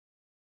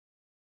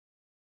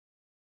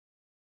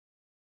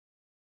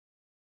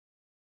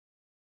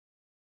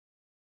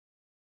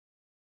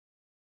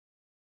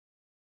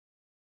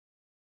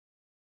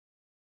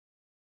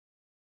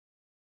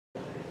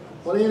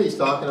what Andy's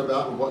talking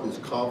about and what this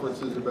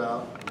conference is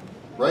about,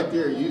 right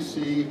there you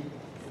see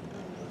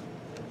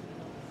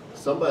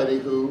somebody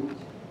who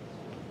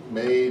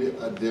made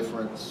a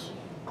difference,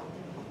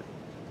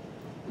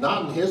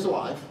 not in his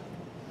life.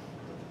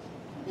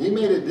 He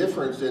made a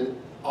difference in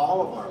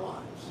all of our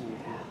lives.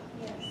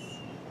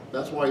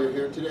 That's why you're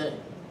here today.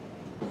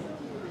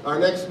 Our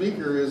next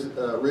speaker is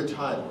Rich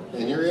Heidel,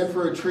 and you're in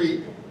for a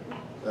treat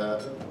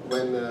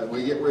when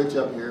we get Rich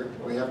up here.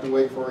 We have to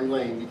wait for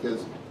Elaine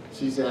because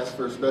she's asked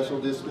for a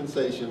special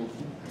dispensation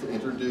to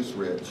introduce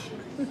Rich.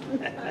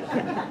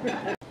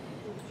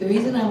 The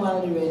reason I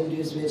wanted to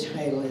introduce Rich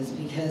Heidel is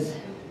because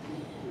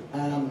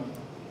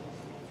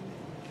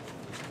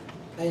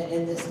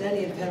in the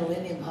study of federal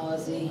Indian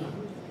policy,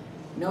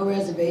 no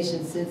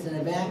reservation sits in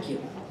a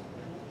vacuum.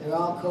 They're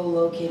all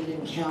co-located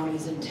in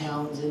counties and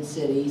towns and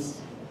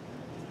cities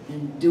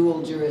in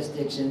dual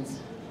jurisdictions.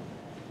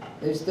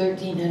 There's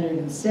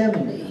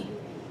 1,370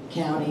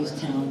 counties,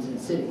 towns, and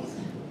cities.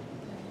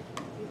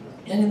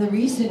 And in the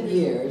recent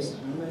years,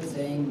 I'm not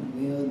saying,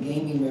 you know,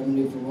 gaming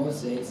revenue for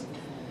most states,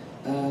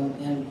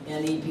 and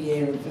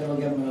EPA or the federal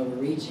government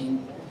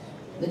overreaching,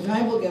 the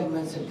tribal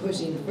governments are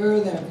pushing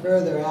further and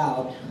further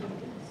out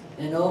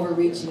and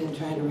overreaching and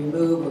trying to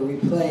remove or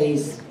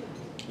replace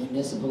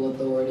municipal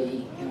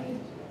authority, county,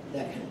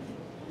 that kind of thing.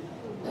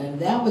 And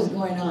that was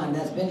going on,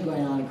 that's been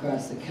going on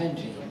across the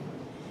country.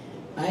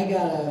 I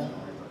got an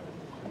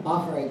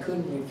offer I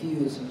couldn't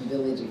refuse from the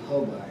village of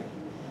Hobart,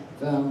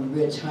 from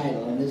Rich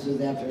Heidel, and this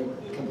was after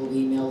a couple of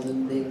emails,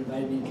 and they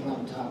invited me to come out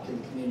and talk to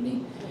the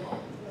community.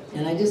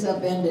 And I just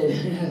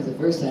upended, it was the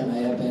first time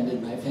I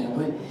upended my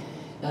family.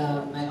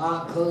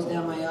 Closed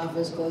down my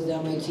office, closed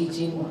down my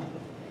teaching.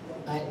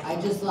 I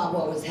just thought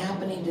what was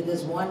happening to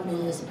this one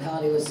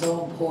municipality was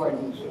so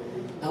important,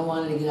 I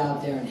wanted to get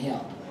out there and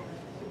help.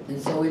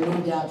 And so we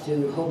moved out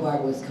to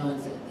Hobart,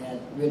 Wisconsin at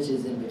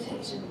Rich's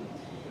invitation.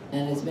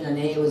 And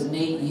it was an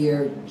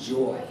 8-year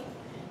joy.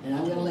 And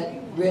I'm going to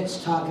let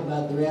Rich talk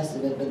about the rest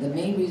of it, but the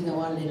main reason I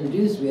wanted to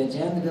introduce Rich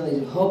and the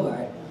village of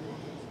Hobart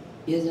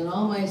is in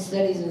all my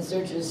studies and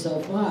searches so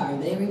far,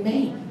 they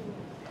remain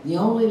the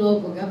only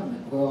local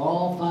government where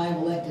all 5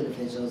 elected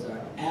officials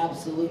are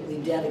absolutely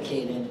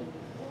dedicated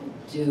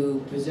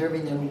to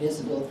preserving their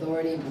municipal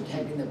authority and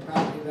protecting their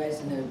property rights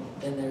and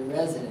their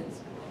residents.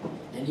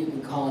 And you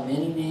can call them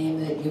any name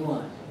that you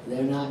want.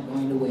 They're not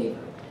going to waver.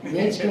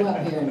 Rich, come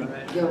up here and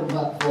give them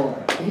buck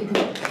 4.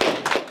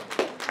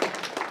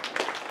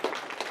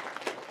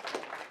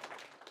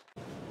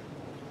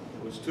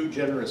 It was too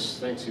generous,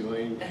 thanks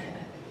Elaine.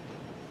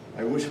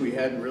 I wish we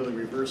hadn't really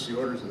reversed the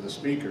orders of the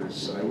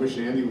speakers. I wish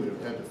Andy would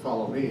have had to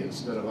follow me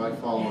instead of I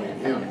following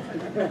him.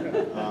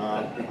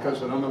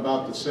 Because what I'm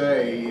about to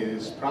say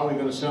is probably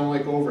going to sound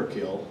like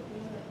overkill.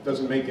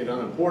 Doesn't make it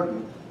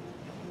unimportant,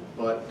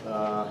 but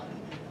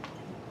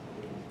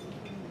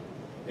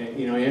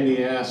you know,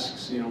 Andy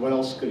asks, you know, what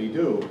else could he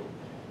do?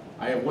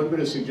 I have one bit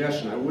of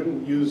suggestion. I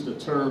wouldn't use the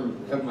term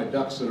 "have my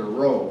ducks in a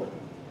row"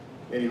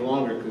 any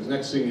longer, because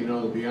next thing you know,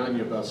 they'll be on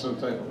you about some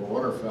type of a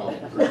waterfowl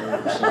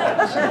preserve or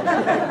something.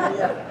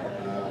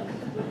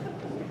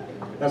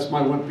 That's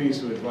my one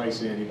piece of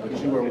advice, Andy. But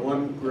you are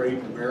one great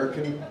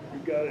American. You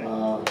got it.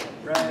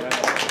 Right.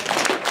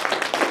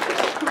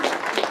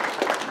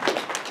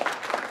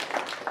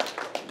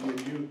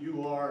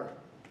 You are.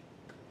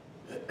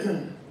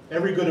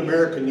 Every good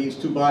American needs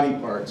 2 body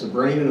parts: a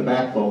brain and a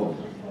backbone.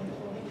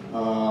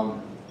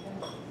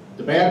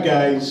 The bad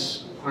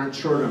guys aren't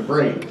short on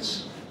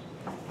brains.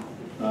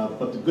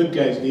 But the good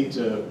guys need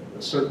to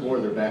assert more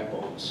of their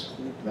backbones.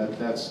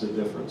 That's the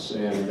difference.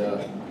 And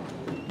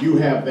you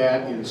have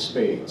that in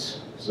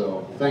spades.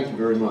 So thank you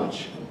very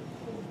much.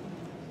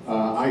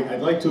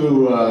 I'd like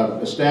to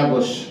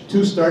establish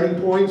 2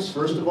 starting points,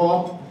 first of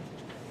all.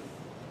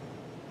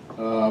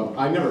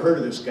 I never heard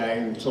of this guy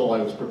until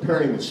I was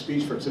preparing the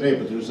speech for today,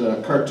 but there's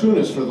a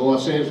cartoonist for the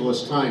Los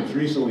Angeles Times.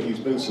 Recently he's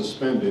been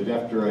suspended.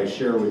 After I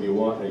share with you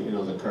what, you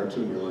know, the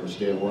cartoon, you'll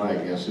understand why, I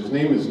guess. His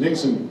name is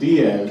Nixon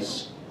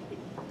Diaz.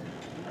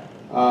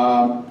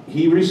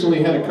 He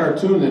recently had a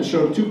cartoon that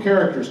showed 2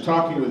 characters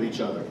talking with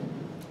each other.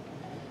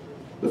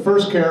 The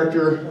first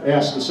character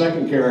asked the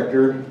second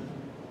character,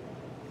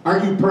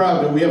 "Aren't you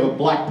proud that we have a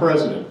black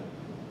president?"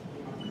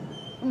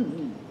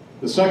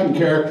 The second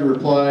character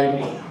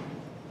replied,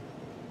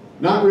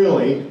 "Not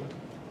really.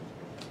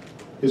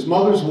 His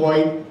mother's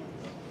white,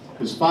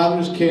 his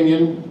father's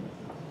Kenyan,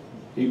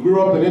 he grew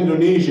up in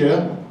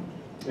Indonesia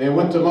and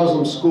went to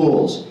Muslim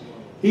schools.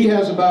 He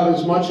has about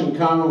as much in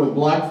common with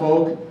black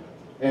folk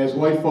as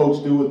white folks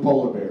do with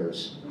polar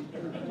bears."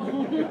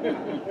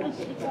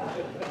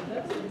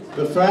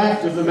 The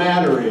fact of the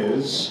matter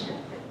is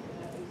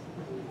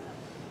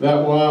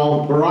that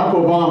while Barack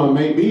Obama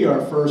may be our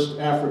first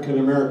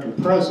African-American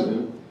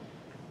president,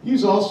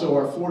 he's also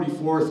our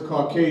 44th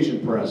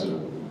Caucasian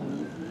president.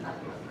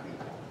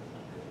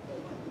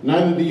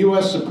 Neither the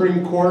U.S.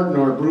 Supreme Court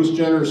nor Bruce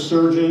Jenner's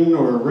surgeon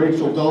or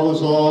Rachel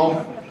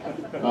Dolezal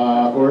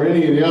or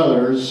any of the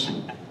others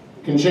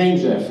can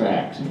change that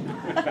fact.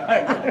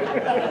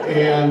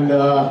 And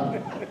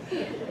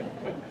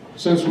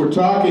since we're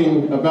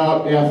talking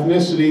about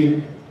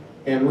ethnicity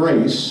and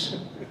race,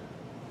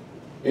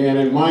 and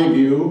in my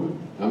view,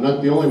 I'm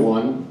not the only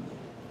one,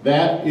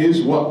 that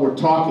is what we're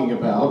talking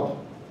about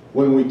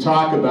when we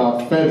talk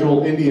about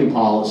federal Indian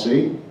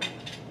policy.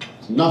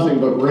 It's nothing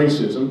but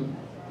racism.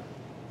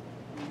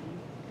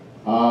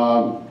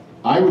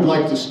 I would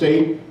like to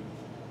state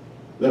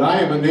that I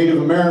am a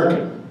Native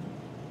American.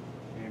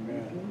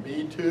 Amen.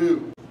 Me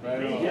too.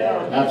 Right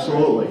on.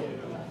 Absolutely.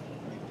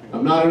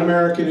 I'm not an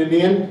American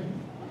Indian,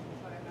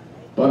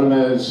 but I'm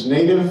as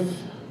native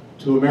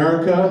to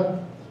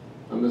America.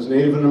 I'm as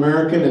Native an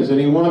American as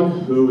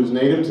anyone who is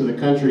native to the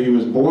country he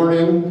was born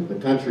in, the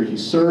country he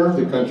served,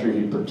 the country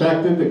he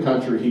protected, the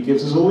country he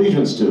gives his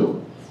allegiance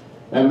to.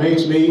 That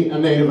makes me a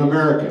Native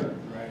American.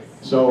 Right.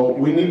 So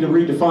we need to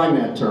redefine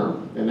that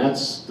term, and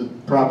that's the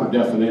proper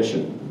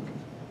definition.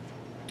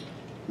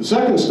 The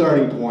second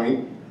starting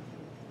point,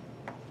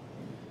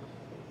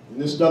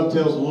 and this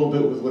dovetails a little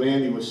bit with what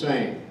Andy was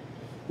saying,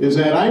 is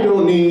that I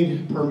don't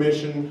need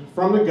permission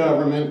from the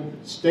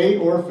government, state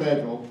or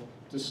federal,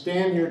 to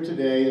stand here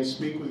today and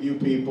speak with you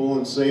people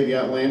and say the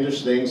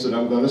outlandish things that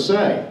I'm going to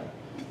say.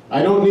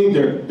 I don't need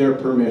their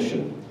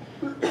permission.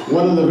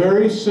 One of the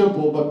very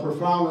simple but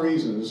profound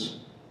reasons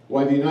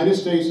why the United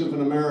States of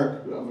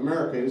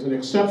America is an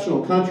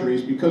exceptional country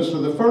is because for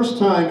the first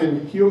time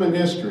in human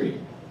history,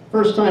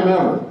 first time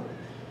ever,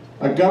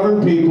 a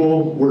governed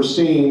people were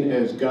seen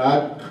as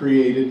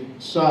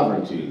God-created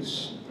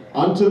sovereignties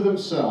unto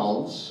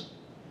themselves,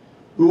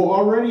 who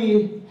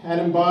already had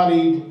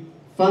embodied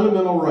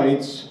fundamental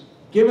rights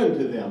given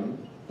to them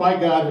by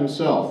God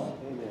himself.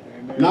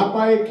 Amen. Not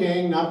by a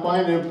king, not by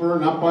an emperor,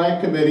 not by a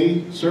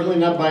committee, certainly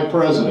not by a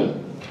president.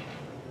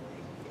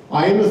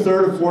 I am the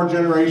third of 4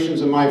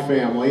 generations in my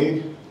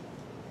family,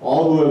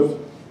 all who have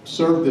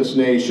served this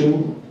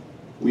nation.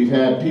 We've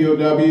had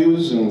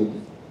POWs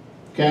and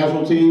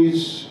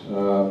casualties,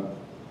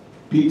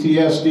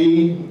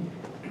 PTSD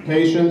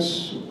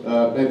patients,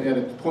 at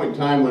a point in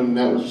time when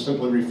that was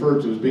simply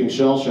referred to as being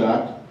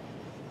shell-shocked,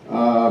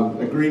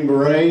 a Green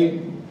Beret,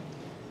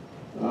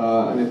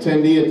 an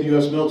attendee at the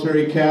U.S.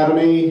 Military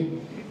Academy,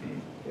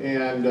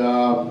 and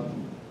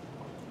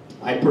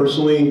I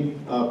personally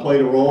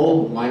played a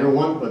role, a minor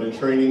one, but in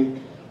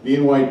training the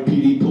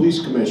NYPD Police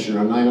Commissioner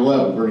on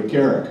 9/11, Bernie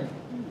Carrick.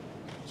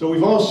 So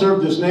we've all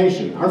served this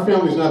nation. Our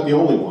family's not the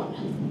only one.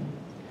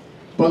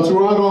 But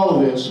throughout all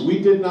of this, we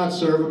did not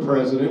serve a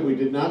president, we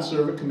did not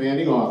serve a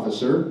commanding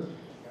officer.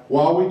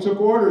 While we took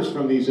orders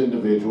from these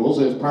individuals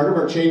as part of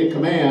our chain of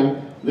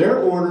command, their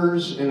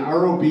orders and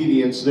our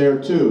obedience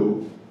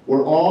thereto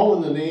were all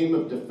in the name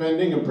of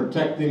defending and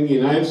protecting the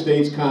United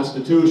States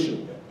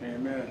Constitution.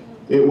 Amen.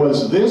 It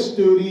was this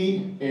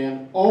duty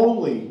and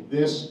only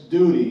this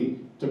duty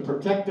to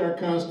protect our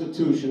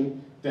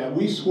Constitution that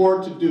we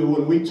swore to do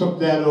when we took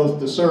that oath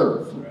to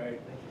serve.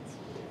 Right.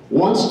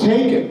 Once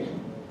taken,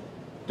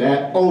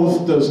 that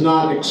oath does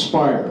not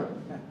expire.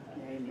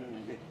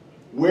 Amen.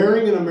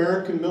 Wearing an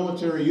American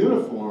military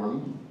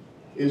uniform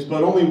is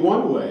but only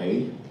one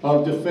way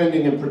of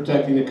defending and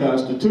protecting the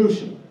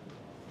Constitution.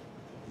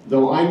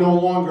 Though I no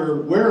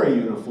longer wear a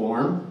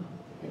uniform,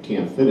 I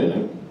can't fit in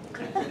it,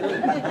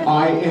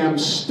 I am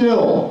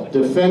still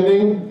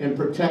defending and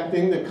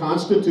protecting the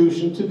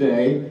Constitution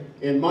today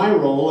in my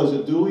role as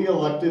a duly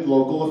elected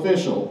local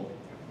official.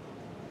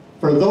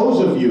 For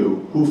those of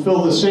you who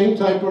fill the same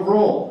type of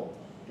role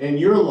in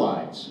your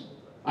lives,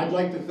 I'd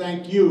like to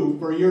thank you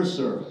for your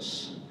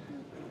service.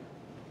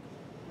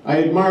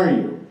 I admire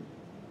you.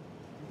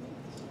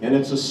 And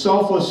it's a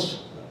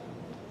selfless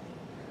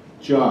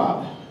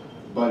job,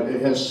 but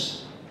it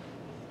has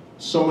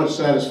so much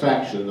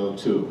satisfaction, though,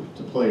 too,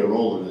 to play a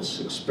role in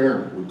this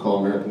experiment we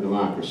call American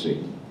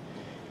democracy.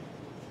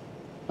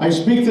 I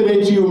speak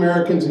today to you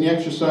Americans in the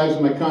exercise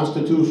of my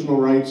constitutional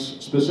rights,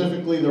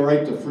 specifically the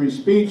right to free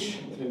speech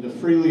and to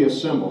freely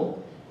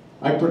assemble.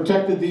 I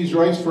protected these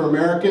rights for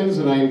Americans,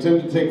 and I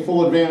intend to take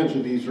full advantage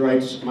of these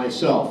rights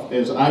myself,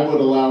 as I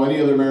would allow any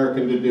other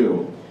American to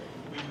do.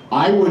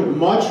 I would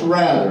much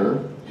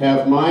rather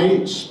have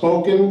my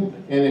spoken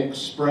and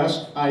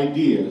expressed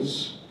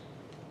ideas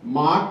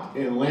mocked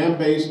and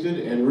lambasted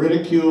and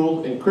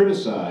ridiculed and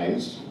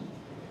criticized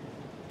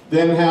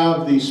than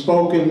have the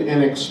spoken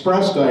and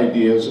expressed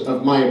ideas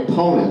of my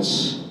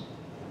opponents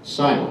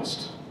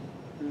silenced.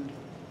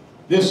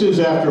 This is,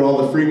 after all,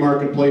 the free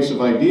marketplace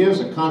of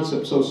ideas, a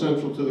concept so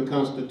central to the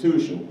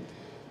Constitution.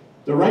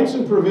 The rights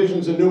and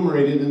provisions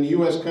enumerated in the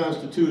U.S.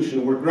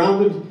 Constitution were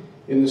grounded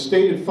in the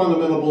stated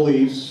fundamental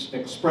beliefs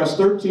expressed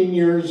 13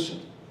 years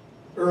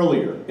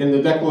earlier in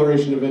the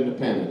Declaration of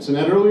Independence. In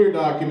that earlier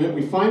document,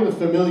 we find the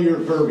familiar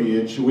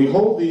verbiage. We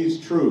hold these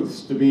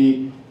truths to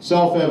be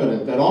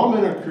self-evident, that all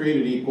men are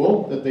created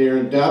equal, that they are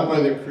endowed by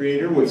their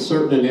Creator with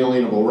certain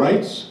inalienable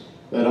rights,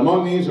 that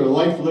among these are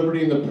life,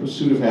 liberty, and the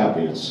pursuit of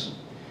happiness.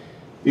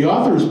 The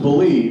authors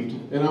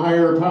believed in a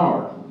higher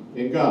power,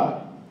 in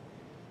God.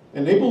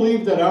 And they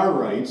believed that our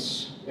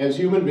rights as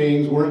human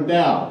beings were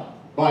endowed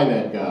by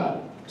that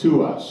God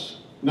to us,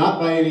 not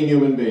by any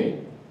human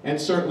being,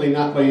 and certainly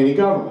not by any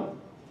government.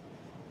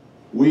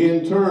 we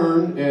in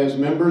turn, as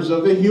members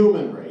of the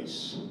human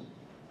race,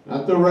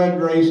 not the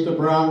red race, the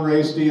brown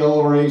race, the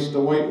yellow race, the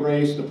white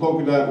race, the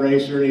polka dot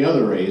race, or any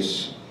other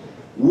race,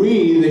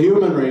 we, the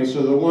human race,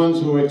 are the ones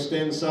who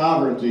extend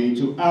sovereignty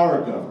to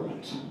our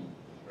government,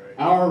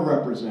 our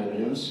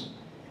representatives,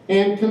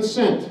 and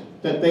consent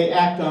that they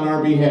act on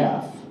our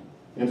behalf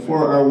and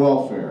for our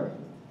welfare.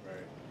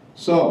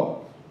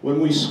 So, when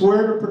we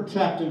swear to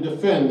protect and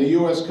defend the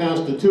U.S.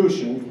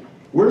 Constitution,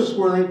 we're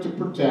swearing to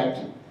protect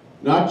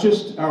not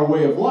just our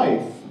way of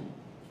life,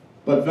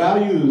 but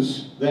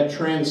values that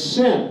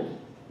transcend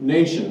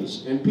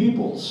nations and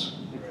peoples.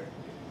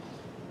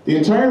 The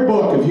entire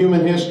book of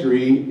human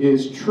history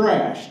is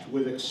trashed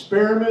with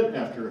experiment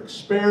after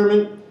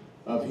experiment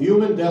of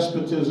human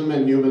despotism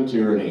and human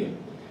tyranny.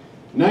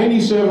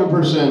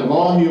 97% of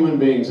all human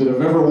beings that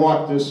have ever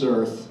walked this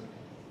earth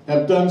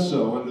have done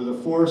so under the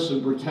force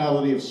and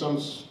brutality of some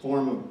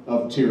form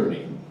of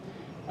tyranny.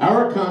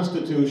 Our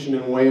Constitution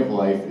and way of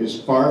life is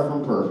far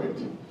from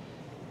perfect,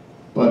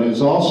 but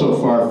is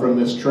also far from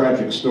this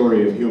tragic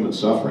story of human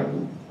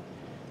suffering.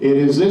 It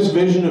is this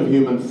vision of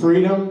human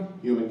freedom,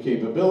 human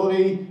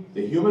capability,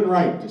 the human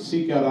right to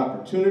seek out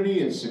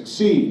opportunity and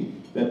succeed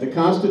that the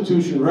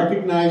Constitution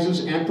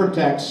recognizes and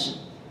protects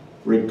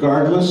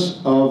regardless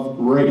of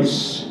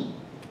race.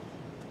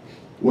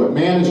 What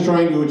man is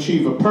trying to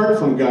achieve apart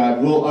from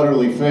God will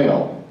utterly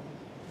fail.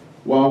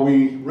 While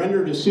we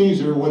render to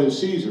Caesar what is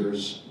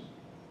Caesar's,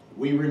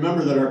 we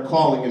remember that our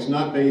calling is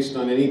not based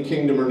on any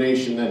kingdom or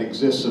nation that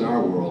exists in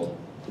our world.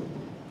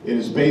 It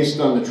is based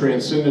on the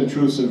transcendent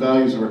truths and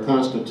values of our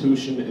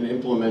Constitution and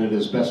implemented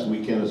as best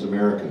we can as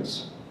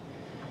Americans.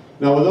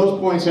 Now, with those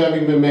points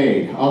having been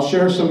made, I'll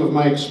share some of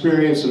my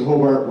experience in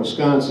Hobart,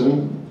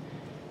 Wisconsin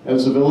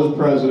as the village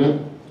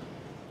president.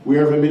 We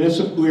are a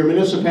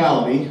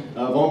municipality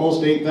of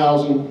almost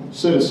 8,000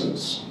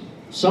 citizens,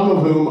 some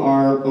of whom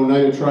are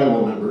Oneida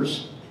tribal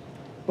members,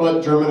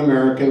 but German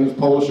Americans,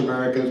 Polish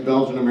Americans,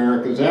 Belgian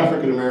Americans,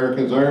 African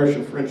Americans, Irish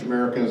and French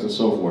Americans, and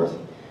so forth.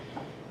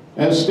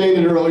 As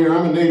stated earlier,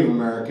 I'm a Native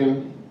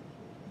American.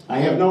 I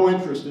have no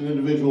interest in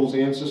individuals'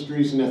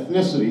 ancestries and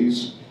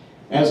ethnicities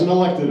as an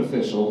elected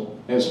official.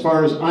 As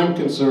far as I'm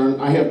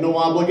concerned, I have no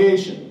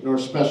obligation nor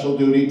special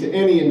duty to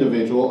any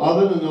individual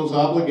other than those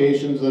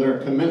obligations that are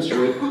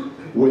commensurate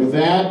with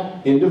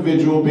that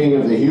individual being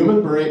of the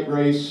human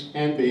race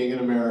and being an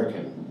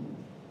American.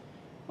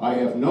 I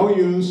have no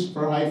use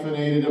for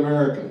hyphenated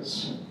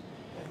Americans.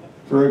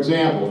 For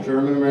example,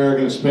 German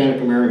American,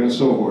 Hispanic American, and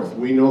so forth.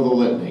 We know the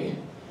litany.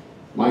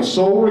 My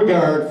sole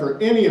regard for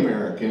any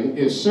American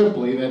is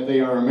simply that they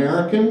are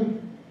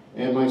American,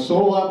 and my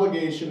sole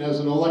obligation as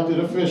an elected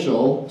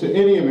official to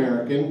any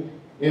American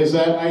is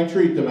that I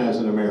treat them as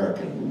an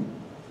American.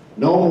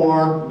 No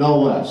more, no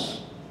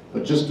less,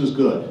 but just as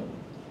good.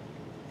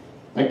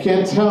 I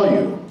can't tell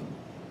you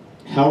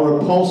how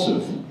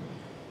repulsive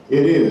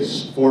it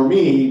is for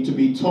me to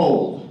be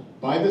told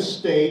by the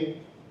state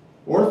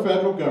or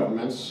federal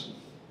governments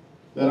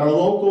that our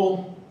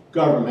local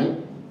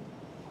government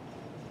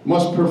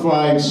must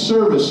provide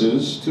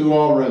services to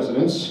all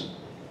residents,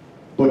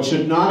 but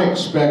should not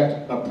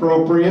expect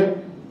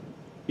appropriate,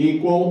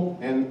 equal,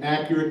 and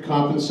accurate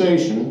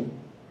compensation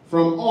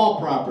from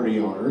all property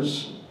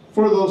owners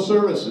for those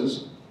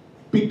services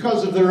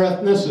because of their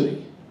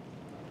ethnicity.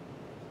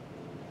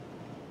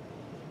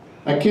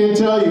 I can't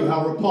tell you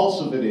how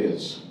repulsive it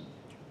is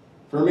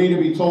for me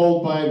to be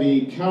told by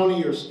the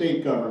county or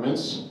state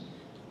governments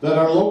that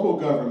our local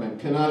government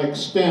cannot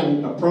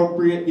extend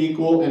appropriate,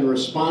 equal, and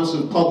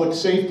responsive public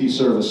safety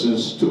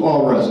services to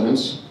all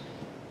residents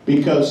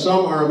because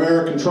some are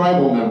American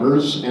tribal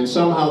members and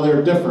somehow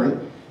they're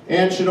different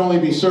and should only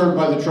be served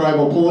by the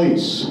tribal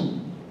police.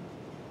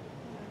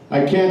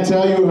 I can't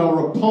tell you how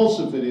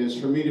repulsive it is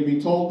for me to be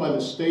told by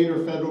the state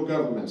or federal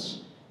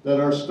governments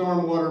that our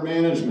stormwater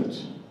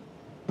management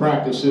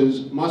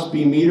practices must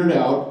be metered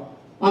out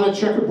on a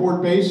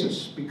checkerboard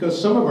basis because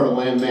some of our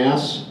land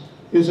mass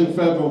is in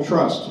federal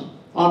trust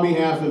on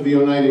behalf of the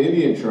Oneida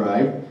Indian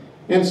tribe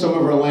and some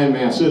of our land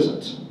mass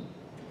isn't.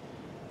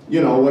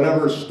 You know,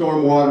 whatever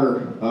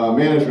stormwater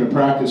management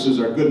practices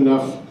are good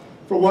enough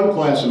for one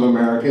class of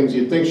Americans,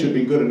 you'd think should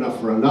be good enough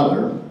for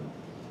another.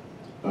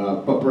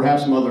 But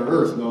perhaps Mother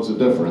Earth knows the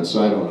difference,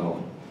 I don't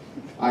know.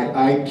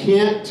 I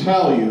can't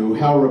tell you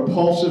how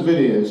repulsive it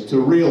is to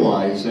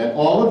realize that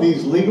all of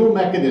these legal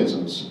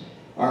mechanisms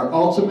are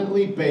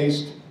ultimately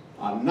based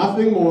on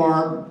nothing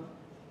more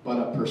but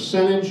a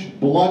percentage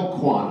blood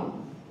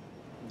quantum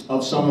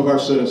of some of our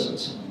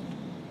citizens.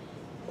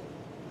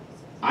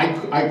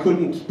 I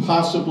couldn't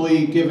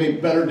possibly give a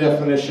better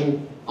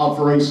definition of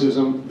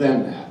racism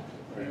than that.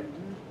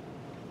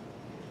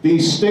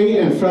 These state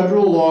and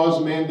federal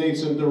laws,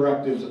 mandates, and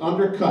directives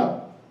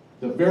undercut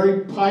the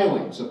very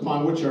pilings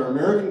upon which our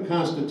American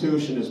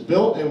Constitution is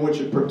built and which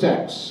it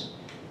protects.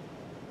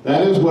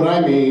 That is what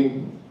I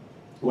mean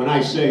when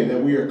I say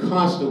that we are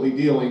constantly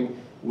dealing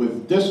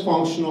with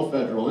dysfunctional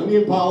federal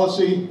Indian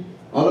policy,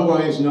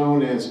 otherwise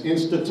known as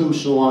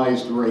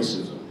institutionalized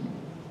racism.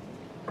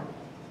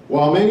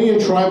 While many in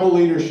tribal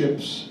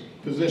leaderships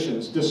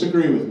positions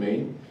disagree with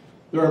me,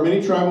 there are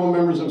many tribal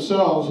members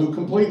themselves who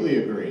completely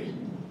agree.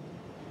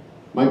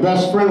 My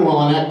best friend while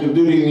on active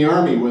duty in the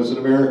Army was an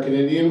American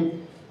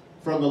Indian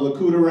from the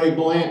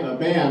Lakota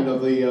band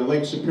of the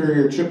Lake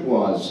Superior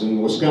Chippewas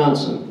in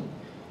Wisconsin.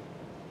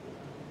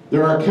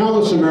 There are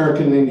countless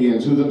American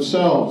Indians who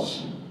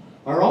themselves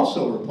are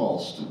also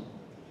repulsed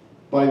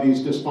by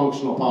these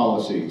dysfunctional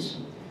policies.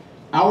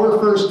 Our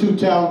first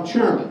two-town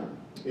chairman,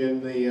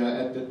 at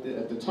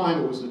the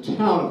time it was the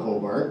town of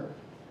Hobart,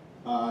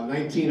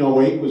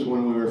 1908 was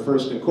when we were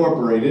first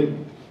incorporated,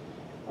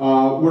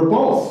 were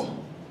both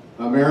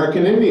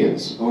American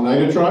Indians,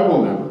 Oneida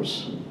tribal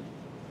members.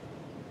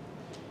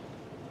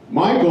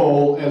 My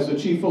goal as the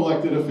chief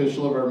elected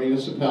official of our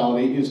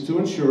municipality is to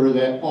ensure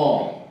that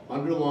all,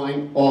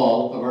 underline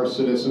all, of our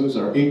citizens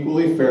are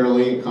equally,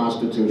 fairly, and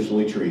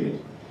constitutionally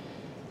treated.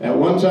 At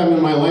one time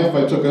in my life,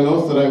 I took an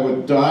oath that I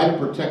would die to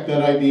protect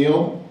that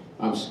ideal.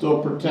 I'm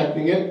still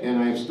protecting it, and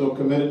I am still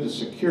committed to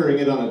securing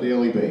it on a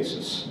daily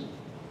basis.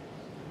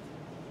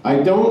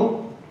 I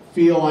don't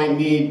feel I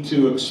need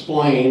to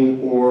explain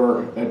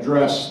or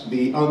address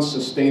the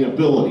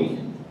unsustainability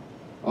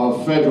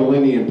of federal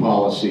Indian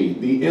policy,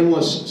 the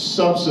endless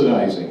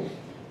subsidizing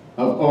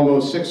of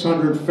almost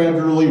 600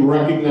 federally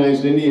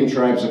recognized Indian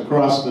tribes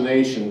across the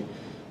nation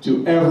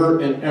to ever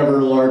and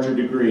ever larger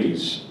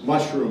degrees,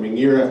 mushrooming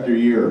year after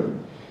year.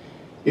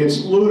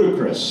 It's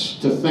ludicrous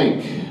to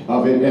think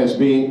of it as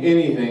being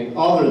anything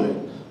other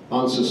than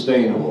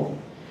unsustainable.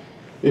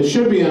 It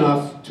should be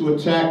enough to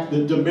attack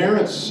the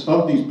demerits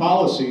of these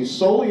policies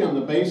solely on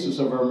the basis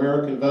of our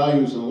American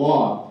values and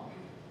law.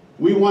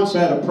 We once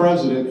had a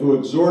president who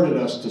exhorted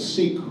us to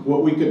seek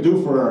what we could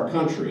do for our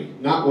country,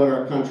 not what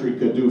our country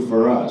could do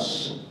for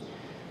us.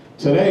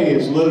 Today,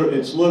 it's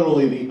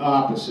literally the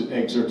opposite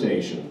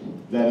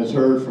exhortation that is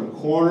heard from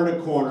corner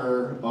to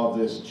corner of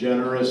this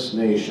generous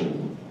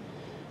nation.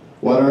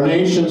 What our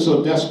nation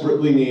so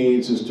desperately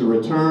needs is to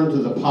return to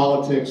the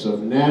politics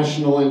of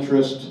national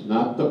interest,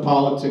 not the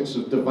politics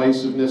of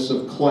divisiveness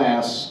of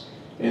class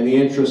and the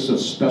interests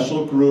of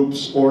special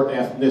groups or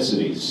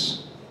ethnicities.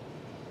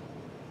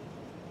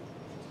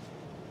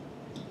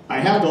 I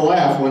have to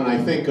laugh when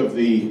I think of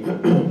the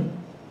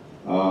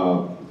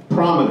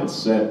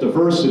prominence that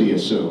diversity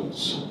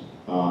assumes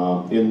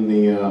on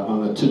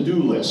the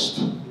to-do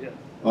list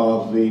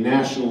of the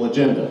national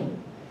agenda.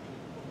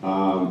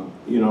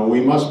 You know,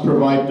 we must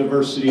provide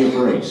diversity of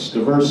race,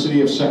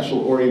 diversity of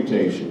sexual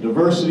orientation,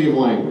 diversity of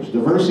language,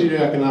 diversity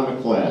of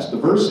economic class,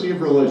 diversity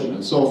of religion,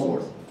 and so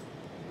forth.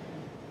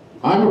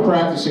 I'm a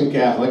practicing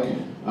Catholic.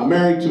 I'm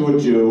married to a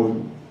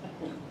Jew.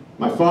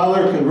 My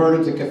father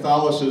converted to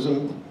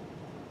Catholicism.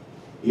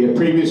 He had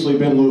previously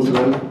been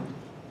Lutheran.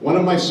 One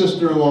of my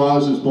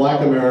sister-in-laws is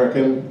Black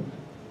American.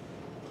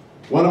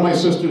 One of my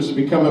sisters has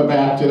become a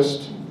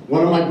Baptist.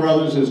 One of my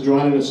brothers has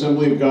joined an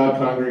Assembly of God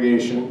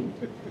congregation.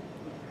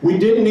 We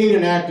didn't need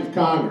an act of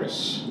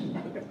Congress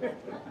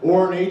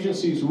or an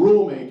agency's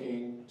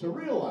rulemaking to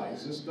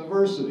realize this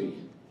diversity.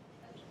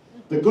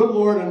 The good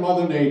Lord and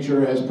Mother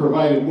Nature has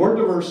provided more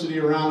diversity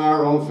around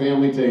our own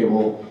family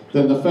table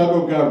than the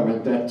federal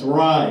government that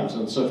thrives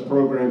on such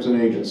programs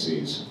and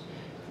agencies.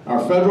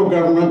 Our federal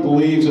government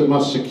believes it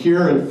must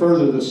secure and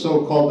further the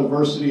so-called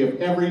diversity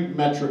of every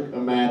metric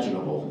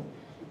imaginable.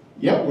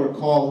 Yet we're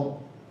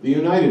called the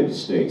United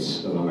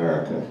States of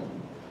America.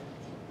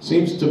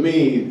 Seems to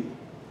me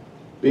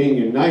being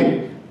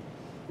united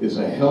is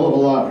a hell of a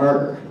lot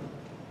harder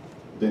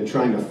than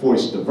trying to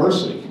foist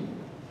diversity,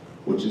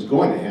 which is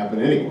going to happen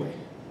anyway.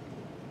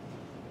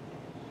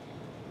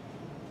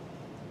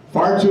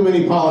 Far too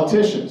many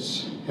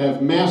politicians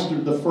have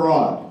mastered the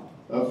fraud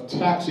of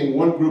taxing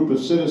one group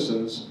of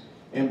citizens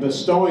and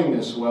bestowing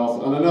this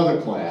wealth on another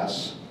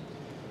class,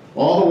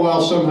 all the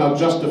while somehow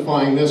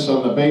justifying this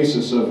on the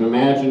basis of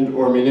imagined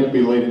or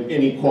manipulated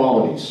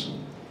inequalities.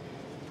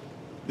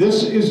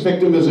 This is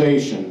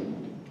victimization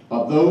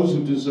of those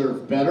who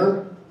deserve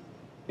better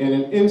and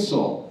an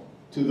insult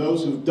to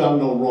those who've done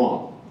no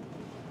wrong.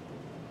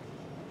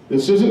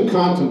 This isn't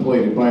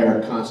contemplated by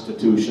our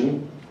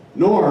Constitution,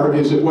 nor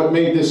is it what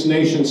made this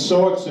nation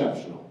so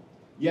exceptional.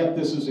 Yet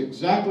this is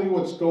exactly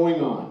what's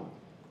going on.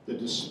 The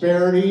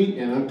disparity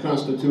and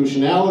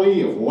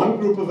unconstitutionality of one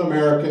group of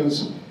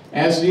Americans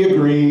as the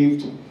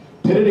aggrieved,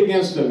 pitted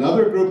against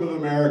another group of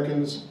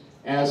Americans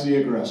as the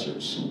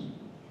aggressors.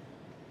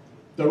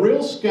 The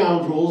real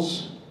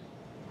scoundrels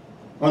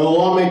are the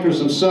lawmakers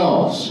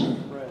themselves,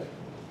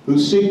 who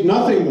seek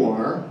nothing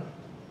more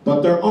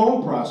but their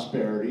own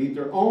prosperity,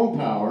 their own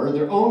power,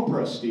 their own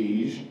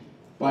prestige,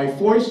 by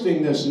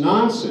foisting this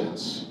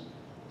nonsense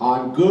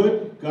on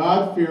good,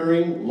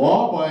 God-fearing,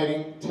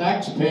 law-abiding,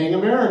 tax-paying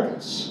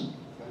Americans.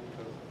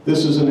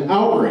 This is an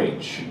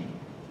outrage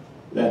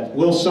that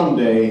will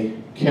someday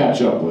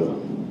catch up with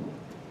them.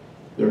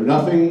 They're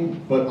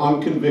nothing but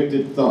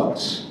unconvicted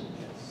thugs.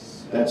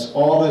 That's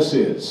all this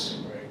is.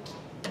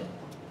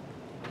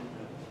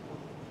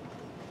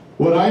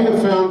 What I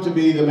have found to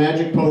be the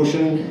magic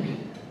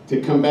potion to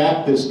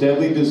combat this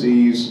deadly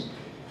disease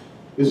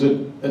is a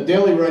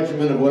daily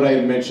regimen of what I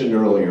had mentioned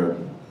earlier.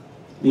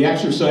 the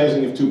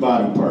exercising of two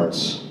body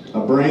parts, a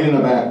brain and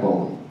a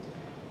backbone.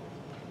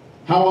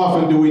 How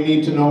often do we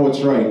need to know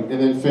what's right and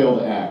then fail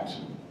to act?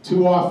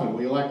 Too often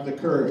we lack the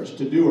courage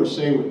to do or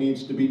say what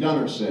needs to be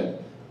done or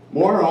said.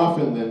 More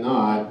often than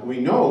not, we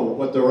know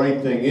what the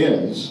right thing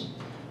is,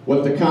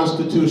 what the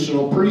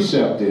constitutional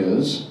precept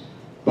is,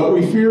 but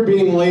we fear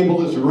being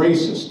labeled as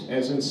racist,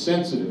 as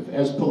insensitive,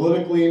 as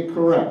politically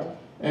incorrect,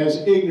 as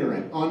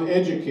ignorant,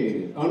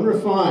 uneducated,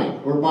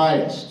 unrefined, or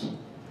biased.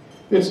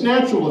 It's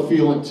natural to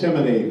feel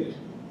intimidated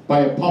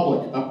by a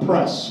public, a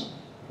press,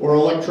 or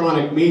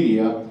electronic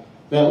media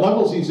that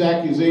levels these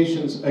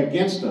accusations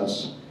against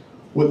us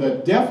with a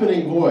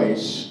deafening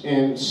voice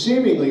and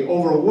seemingly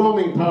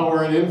overwhelming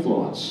power and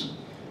influence.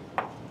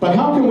 But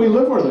how can we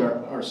live with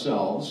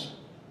ourselves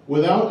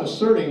without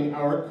asserting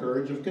our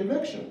courage of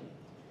conviction?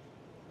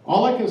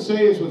 All I can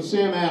say is what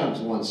Sam Adams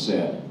once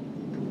said: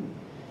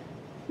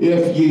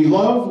 if ye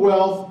love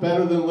wealth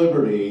better than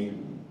liberty,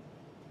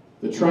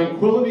 the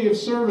tranquility of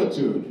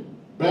servitude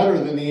better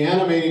than the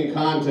animating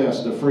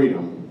contest of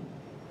freedom,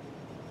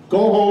 go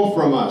home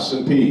from us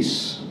in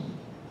peace.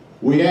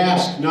 We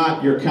ask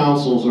not your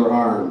counsels or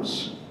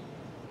arms.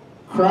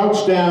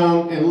 Crouch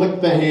down and lick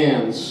the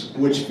hands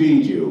which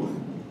feed you.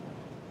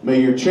 May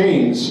your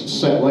chains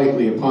set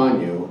lightly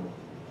upon you,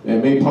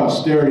 and may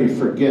posterity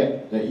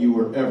forget that you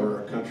were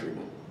ever a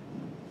countryman.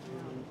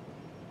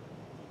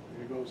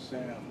 There goes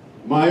Sam.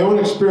 My own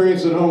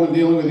experience at home in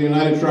dealing with the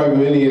United Tribe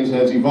of Indians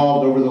has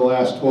evolved over the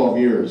last 12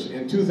 years.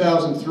 In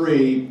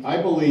 2003,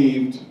 I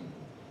believed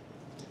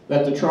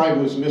that the tribe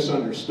was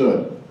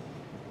misunderstood,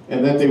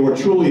 and that they were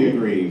truly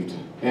aggrieved,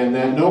 and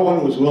that no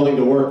one was willing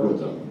to work with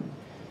them.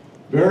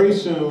 Very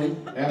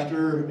soon,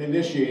 after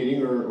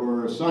initiating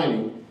or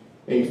signing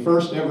a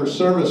first ever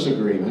service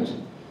agreement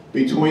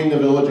between the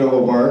village of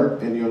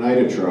Hobart and the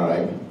United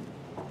Tribe,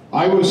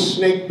 I was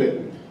snake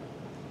bitten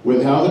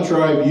with how the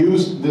tribe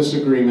used this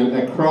agreement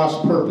at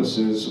cross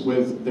purposes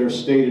with their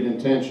stated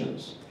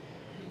intentions.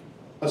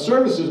 A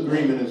service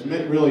agreement is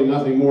meant really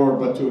nothing more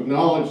but to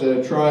acknowledge that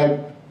a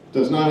tribe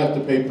does not have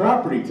to pay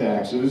property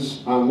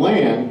taxes on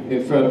land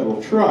in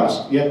federal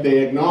trust, yet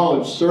they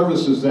acknowledge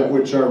services that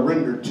which are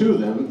rendered to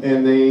them,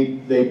 and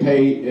they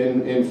pay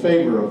in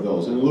favor of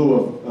those, in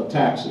lieu of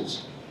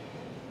taxes.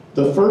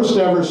 The first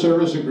ever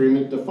service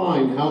agreement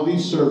defined how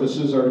these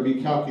services are to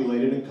be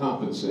calculated and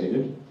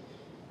compensated,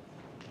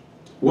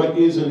 what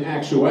is in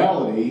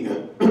actuality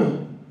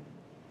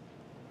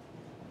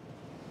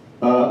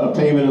a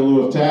payment in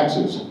lieu of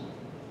taxes.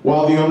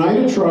 While the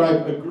United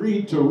Tribe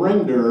agreed to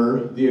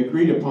render the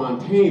agreed upon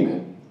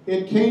payment,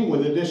 it came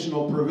with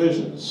additional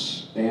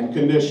provisions and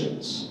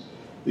conditions.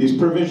 These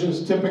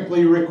provisions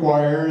typically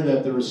require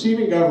that the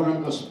receiving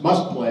government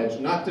must pledge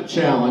not to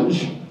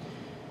challenge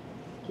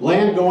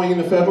land going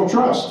into federal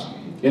trust.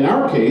 In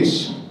our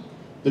case,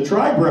 the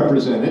tribe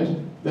represented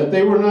that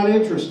they were not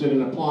interested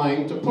in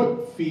applying to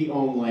put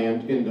fee-owned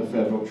land into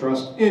federal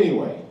trust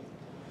anyway.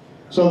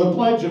 So the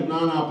pledge of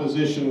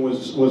non-opposition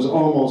was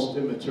almost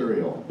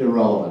immaterial,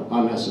 irrelevant,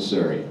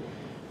 unnecessary.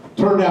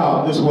 Turned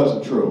out this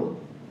wasn't true.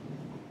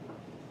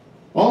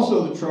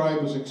 Also, the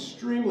tribe was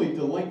extremely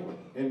delinquent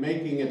in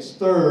making its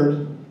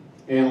third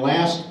and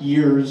last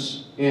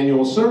year's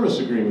annual service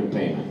agreement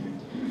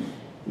payment.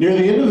 Near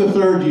the end of the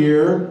third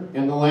year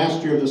and the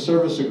last year of the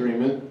service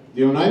agreement,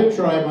 the United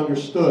Tribe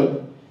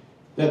understood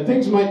that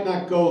things might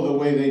not go the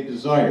way they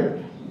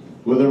desired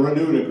with a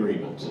renewed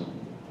agreement.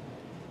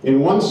 In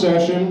one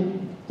session,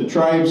 the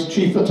tribe's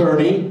chief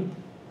attorney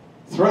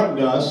threatened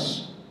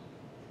us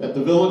that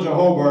the village of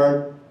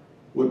Hobart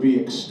would be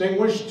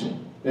extinguished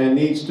and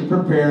needs to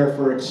prepare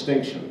for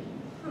extinction.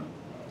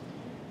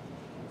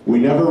 We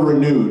never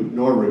renewed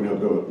nor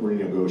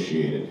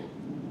renegotiated.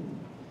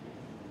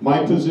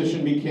 My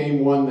position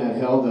became one that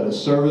held that a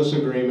service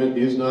agreement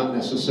is not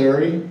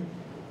necessary.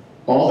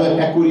 All that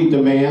equity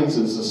demands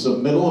is the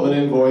submittal of an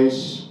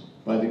invoice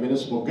by the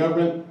municipal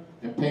government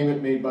and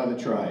payment made by the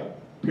tribe.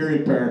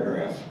 Period,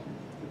 paragraph.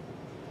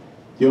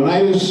 The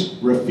Oneidas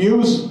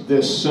refused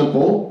this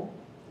simple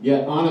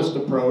yet honest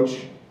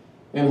approach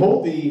and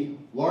hold the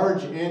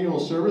large annual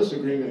service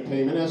agreement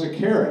payment as a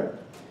carrot,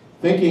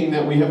 thinking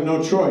that we have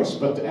no choice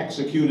but to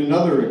execute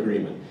another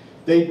agreement.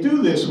 They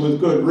do this with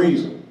good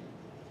reason.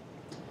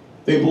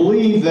 They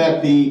believe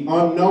that the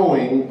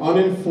unknowing,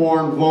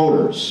 uninformed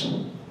voters,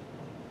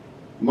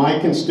 my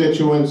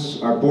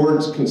constituents, our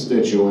board's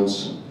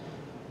constituents,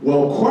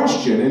 will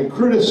question and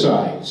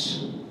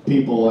criticize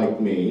people like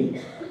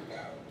me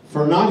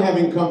for not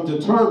having come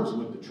to terms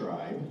with the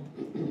tribe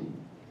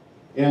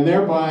and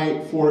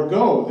thereby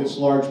forego this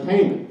large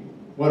payment.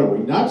 What are we,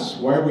 nuts?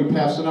 Why are we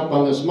passing up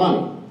on this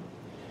money?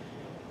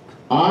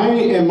 I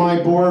and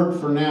my board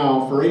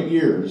for 8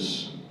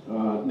 years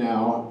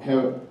now,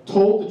 have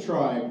told the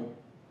tribe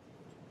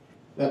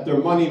that their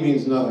money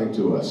means nothing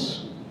to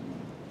us.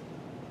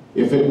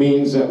 If it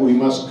means that we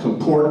must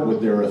comport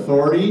with their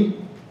authority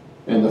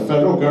and the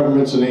federal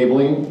government's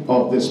enabling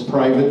of this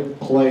private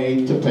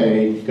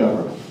play-to-pay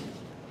government.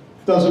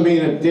 Doesn't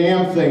mean a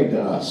damn thing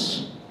to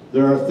us.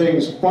 There are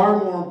things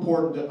far more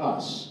important to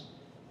us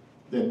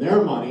than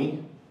their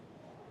money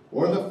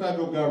or the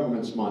federal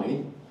government's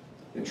money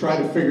and try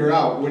to figure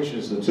out which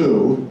is the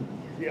two.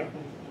 Yeah.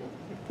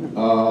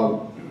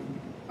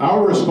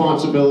 Our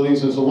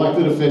responsibilities as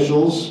elected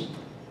officials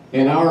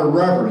and our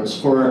reverence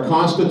for our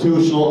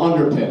constitutional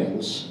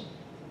underpinnings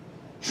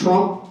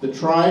trump the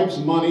tribe's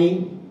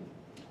money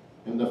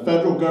and the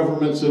federal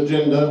government's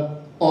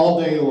agenda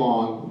all day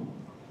long,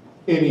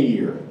 any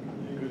year.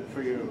 Good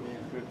for you.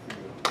 Good for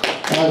you.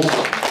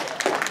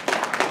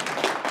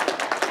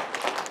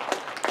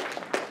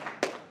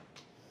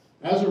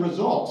 As a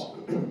result,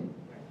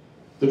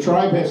 the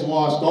tribe has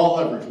lost all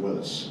leverage with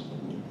us,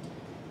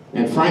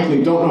 and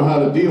frankly don't know how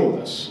to deal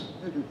with us.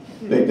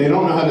 They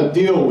don't know how to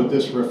deal with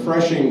this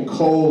refreshing,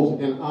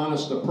 cold, and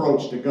honest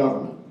approach to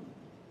government.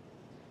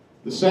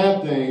 The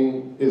sad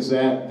thing is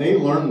that they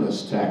learned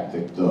this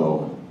tactic,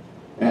 though,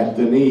 at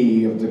the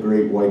knee of the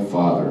Great White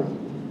Father.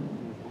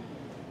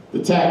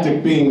 The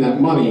tactic being that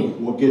money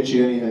will get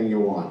you anything you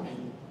want.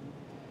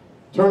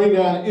 Turning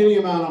down any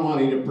amount of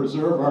money to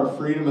preserve our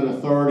freedom and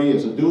authority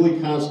as a duly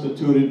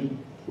constituted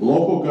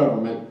local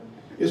government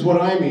is what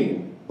I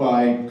mean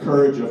by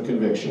courage of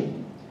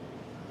conviction.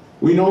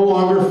 We no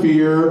longer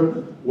fear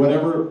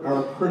whatever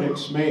our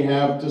critics may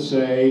have to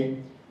say,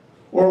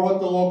 or what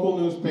the local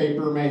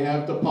newspaper may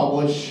have to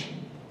publish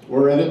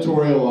or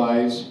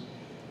editorialize.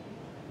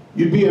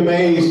 You'd be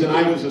amazed, and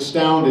I was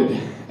astounded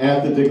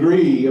at the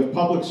degree of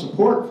public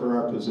support for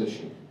our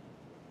position.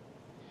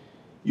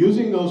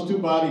 Using those two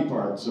body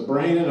parts, a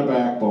brain and a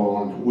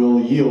backbone, will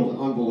yield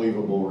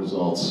unbelievable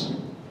results.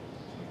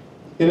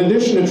 In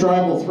addition to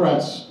tribal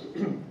threats,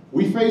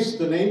 we faced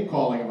the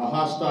name-calling of a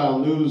hostile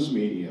news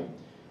media.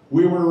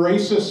 We were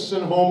racists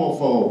and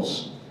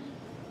homophobes.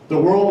 The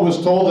world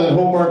was told that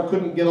Hobart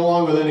couldn't get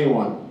along with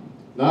anyone.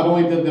 Not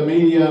only did the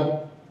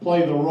media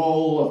play the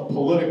role of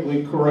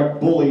politically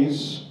correct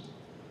bullies,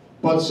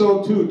 but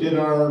so too did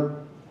our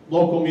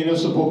local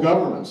municipal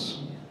governments.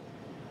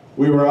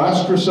 We were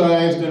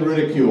ostracized and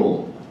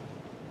ridiculed.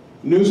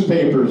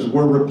 Newspapers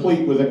were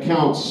replete with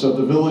accounts of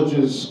the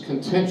village's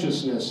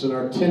contentiousness and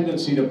our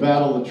tendency to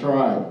battle the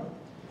tribe.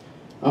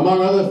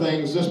 Among other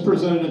things, this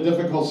presented a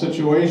difficult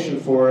situation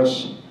for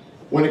us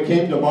when it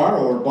came to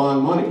borrow or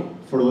bond money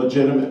for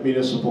legitimate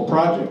municipal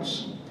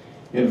projects.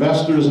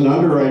 Investors and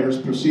underwriters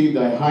perceived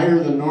a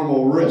higher than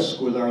normal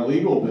risk with our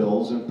legal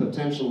bills and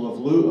potential of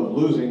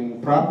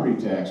losing property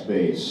tax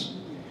base.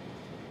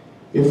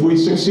 If we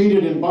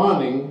succeeded in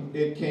bonding,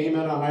 it came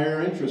at a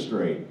higher interest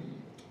rate,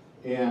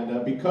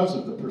 and because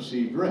of the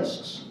perceived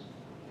risks.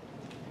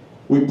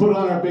 We put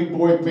on our big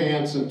boy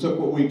pants and took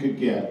what we could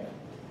get.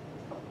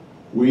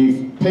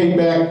 We've paid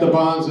back the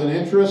bonds and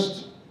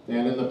interest,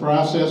 and in the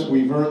process,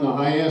 we've earned the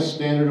highest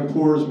Standard &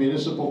 Poor's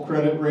municipal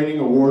credit rating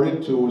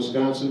awarded to a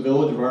Wisconsin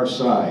village of our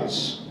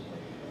size.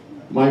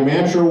 My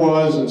mantra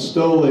was, and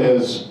still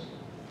is,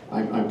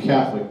 I'm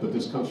Catholic, but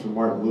this comes from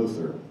Martin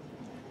Luther: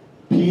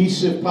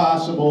 peace if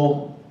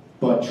possible,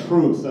 but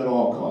truth at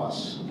all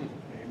costs.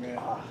 Amen.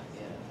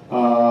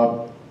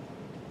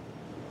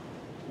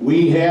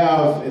 We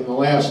have, in the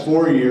last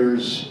 4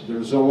 years,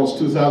 there's almost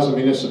 2,000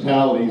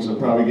 municipalities, I'm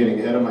probably getting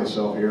ahead of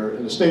myself here,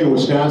 in the state of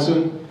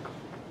Wisconsin.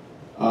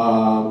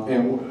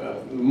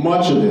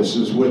 Much of this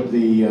is with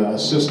the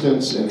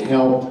assistance and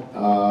help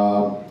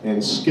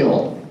and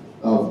skill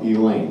of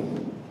Elaine.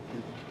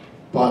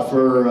 But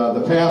for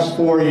the past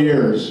 4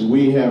 years,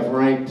 we have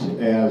ranked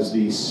as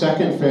the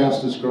second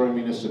fastest growing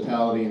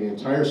municipality in the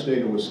entire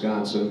state of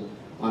Wisconsin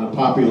on a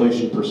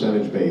population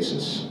percentage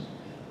basis.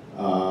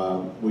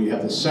 We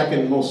have the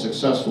second most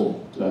successful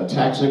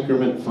tax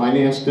increment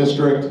finance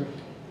district.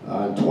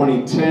 In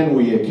 2010,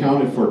 we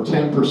accounted for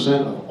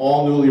 10% of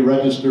all newly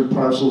registered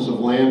parcels of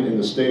land in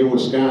the state of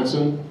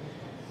Wisconsin.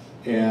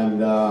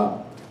 And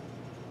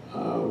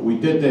we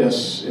did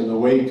this in the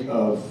wake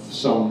of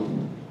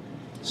some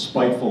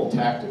spiteful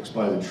tactics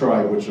by the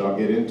tribe, which I'll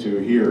get into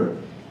here.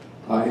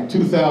 In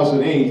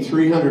 2008,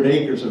 300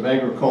 acres of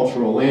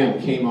agricultural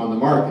land came on the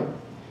market.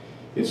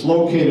 It's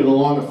located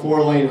along a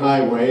 4-lane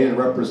highway and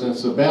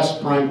represents the best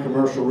prime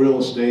commercial real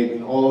estate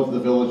in all of the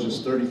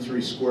village's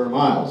 33 square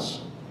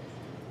miles.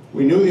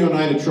 We knew the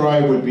United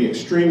Tribe would be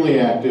extremely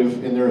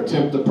active in their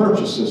attempt to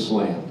purchase this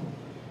land,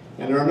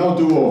 and there are no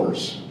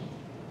do-overs.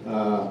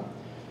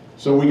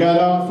 So we got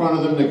out in front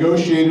of them,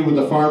 negotiated with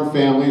the farm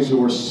families who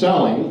were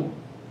selling,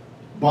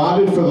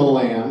 bonded for the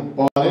land,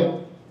 bought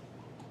it.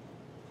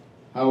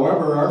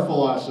 However, our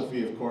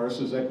philosophy, of course,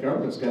 is that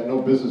government's got no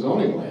business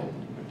owning land.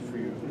 Good for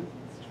you.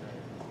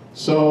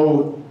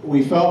 So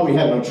we felt we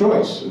had no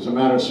choice. It was a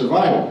matter of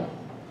survival.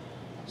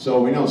 So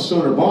we no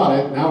sooner bought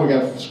it, now we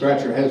got to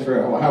scratch our heads for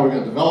how are we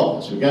going to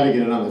develop this. We got to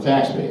get it on the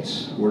tax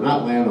base. We're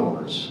not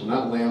landowners, we're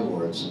not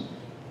landlords.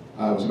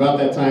 It was about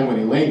that time when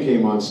Elaine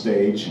came on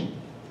stage,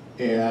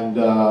 and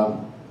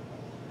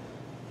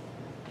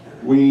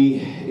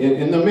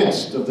in the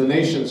midst of the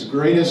nation's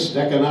greatest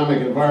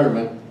economic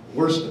environment,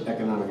 worst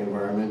economic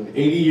environment in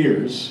 80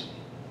 years,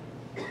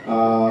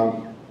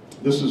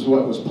 this is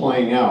what was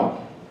playing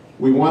out.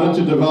 We wanted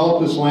to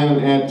develop this land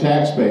and add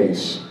tax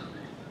base.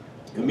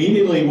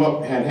 Immediately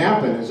what had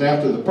happened is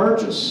after the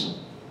purchase,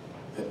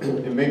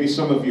 and maybe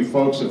some of you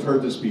folks have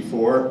heard this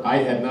before, I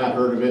had not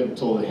heard of it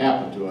until it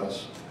happened to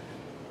us,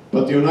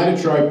 but the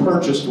United Tribe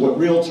purchased what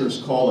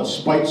realtors call a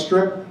spite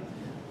strip.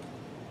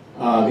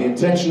 The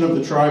intention of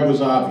the tribe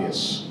was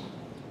obvious.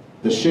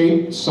 The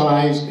shape,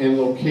 size, and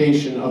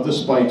location of the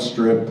spite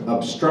strip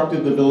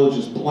obstructed the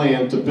village's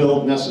plan to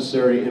build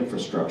necessary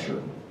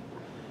infrastructure.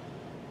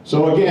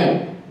 So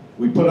again,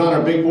 we put on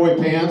our big boy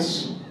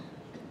pants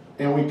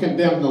and we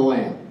condemned the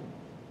land.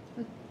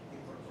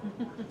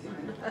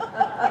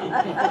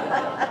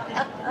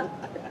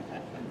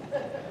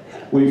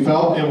 We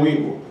felt, and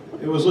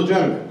it was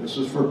legitimate. This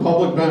was for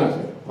public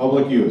benefit,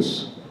 public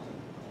use.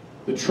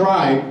 The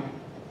tribe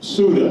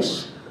sued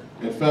us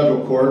in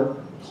federal court,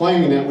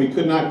 claiming that we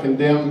could not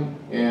condemn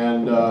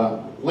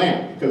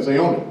land because they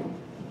owned it,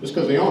 just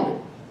because they owned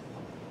it.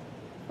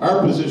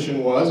 Our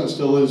position was, and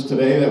still is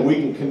today, that we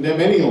can condemn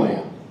any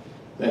land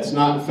that's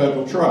not in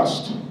federal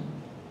trust,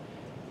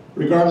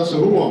 regardless of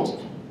who owns it.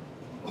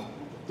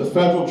 The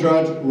federal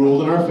judge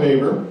ruled in our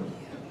favor,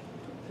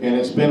 and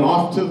it's been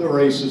off to the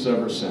races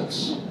ever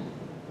since.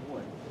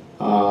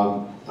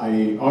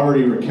 I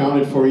already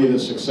recounted for you the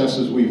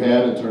successes we've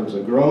had in terms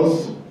of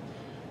growth.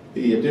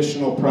 The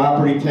additional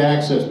property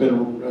tax that's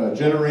been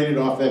generated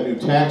off that new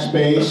tax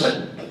base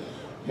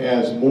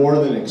has more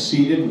than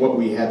exceeded what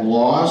we had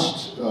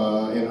lost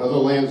in other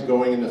lands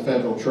going into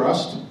federal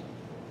trust,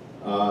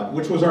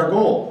 which was our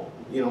goal.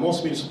 You know,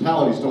 most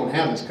municipalities don't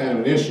have this kind of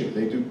an issue.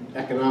 They do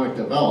economic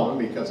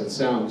development because it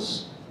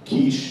sounds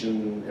quiche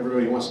and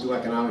everybody wants to do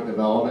economic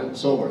development and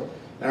so forth.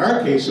 In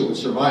our case, it was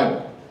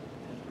survival.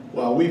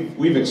 Well,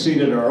 we've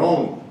exceeded our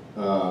own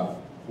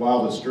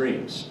wildest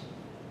dreams.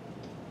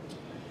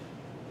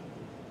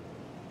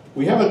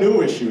 We have a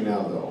new issue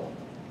now, though.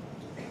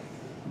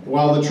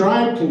 While the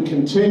tribe can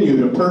continue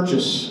to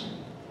purchase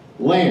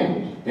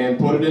land and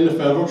put it into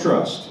federal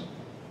trust,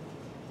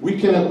 we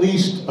can at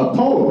least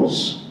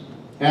oppose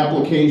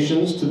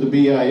applications to the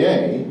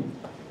BIA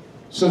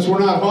since we're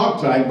not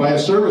hogtied by a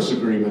service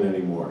agreement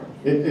anymore.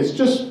 It's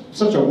just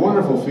such a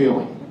wonderful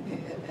feeling.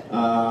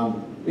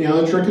 You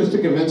know, the trick is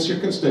to convince your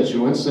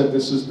constituents that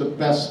this is the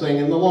best thing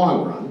in the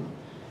long run.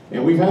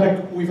 And we've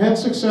had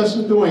success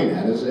in doing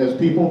that as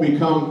people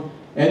become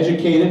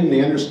educated and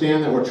they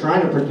understand that we're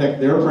trying to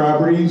protect their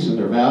properties and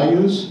their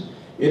values.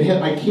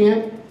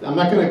 I'm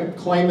not going to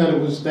claim that it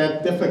was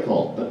that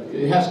difficult, but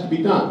it has to be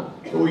done.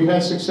 But we've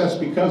had success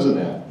because of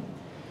that.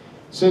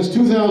 Since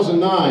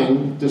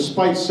 2009,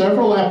 despite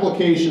several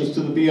applications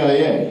to the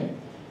BIA,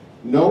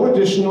 no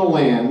additional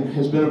land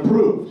has been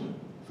approved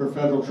for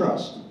federal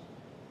trust.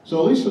 So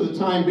at least for the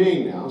time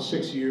being now,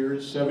 6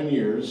 years, 7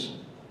 years,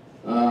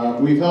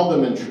 we've held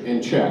them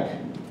in check.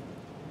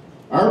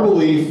 Our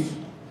belief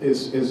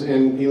is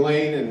and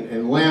Elaine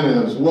and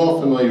Lana is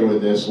well familiar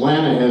with this.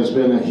 Lana has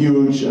been a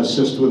huge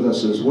assist with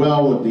us as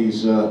well with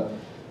these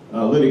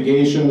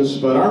litigations,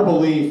 but our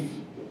belief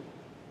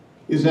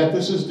is that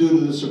this is due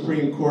to the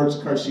Supreme Court's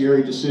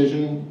Carcieri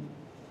decision.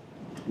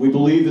 We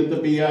believe that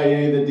the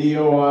BIA, the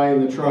DOI,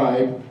 and the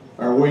tribe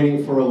are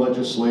waiting for a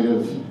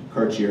legislative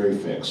Carcieri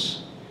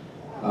fix.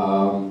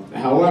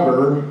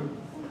 However,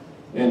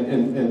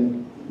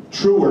 and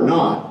true or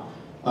not,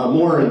 a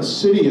more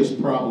insidious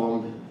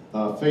problem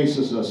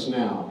faces us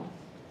now.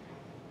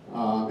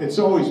 It's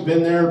always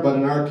been there, but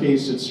in our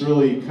case, it's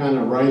really kind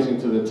of rising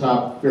to the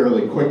top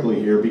fairly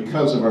quickly here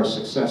because of our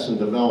success in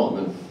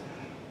development.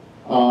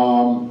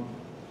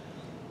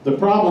 The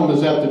problem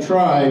is that the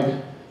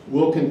tribe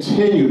will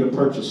continue to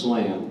purchase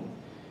land,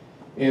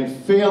 and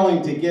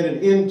failing to get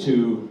it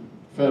into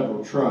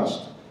federal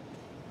trust,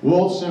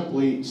 we'll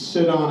simply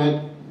sit on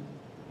it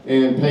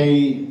and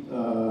pay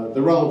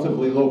the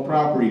relatively low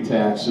property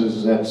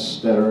taxes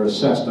that are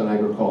assessed on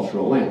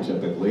agricultural land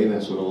typically, and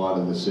that's what a lot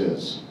of this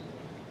is.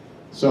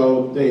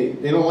 So they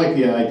don't like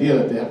the idea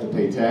that they have to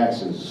pay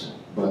taxes,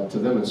 but to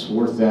them it's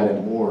worth that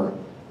and more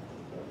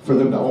for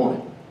them to own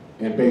it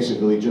and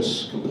basically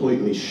just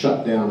completely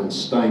shut down and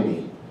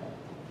stymie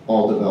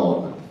all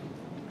development.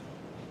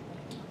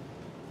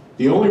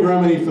 The only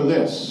remedy for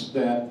this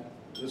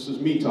is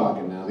me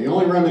talking now, the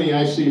only remedy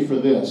I see for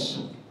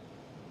this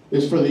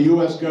is for the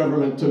U.S.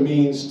 government to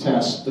means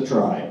test the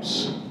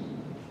tribes.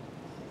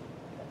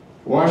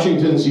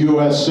 Washington's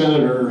U.S.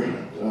 Senator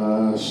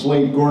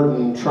Slade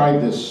Gorton tried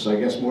this, I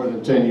guess, more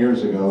than 10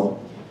 years ago,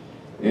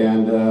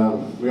 and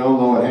we all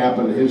know what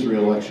happened to his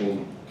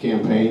re-election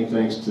campaign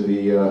thanks to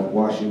the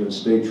Washington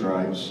state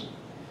tribes.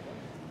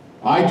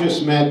 I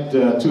just met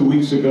 2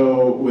 weeks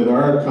ago with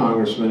our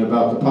congressman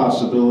about the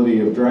possibility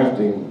of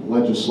drafting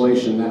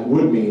legislation that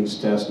would means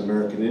test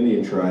American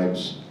Indian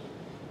tribes.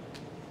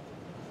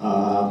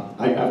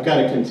 I've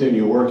got to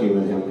continue working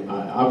with him.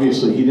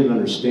 Obviously, he didn't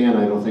understand,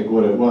 I don't think,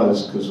 what it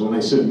was, because when I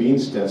said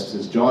means test,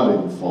 his jaw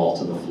didn't fall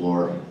to the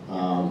floor.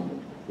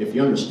 If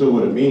you understood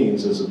what it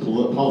means as a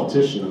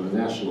politician on a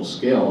national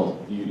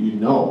scale, you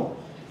know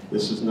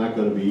this is not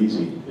going to be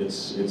easy.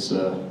 It's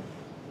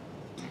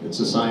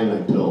a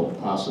cyanide pill,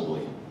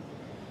 possibly.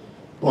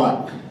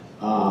 But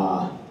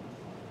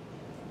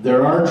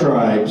there are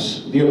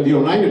tribes, the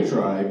Oneida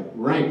tribe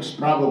ranks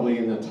probably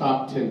in the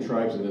top 10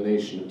 tribes in the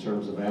nation in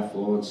terms of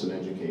affluence and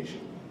education.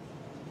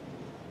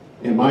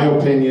 In my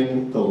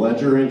opinion, the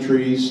ledger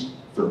entries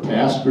for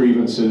past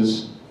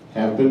grievances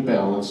have been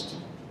balanced,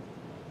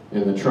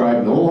 and the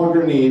tribe no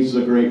longer needs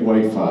the Great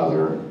White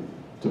Father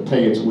to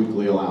pay its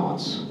weekly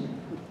allowance.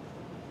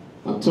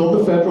 Until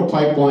the federal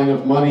pipeline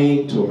of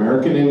money to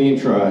American Indian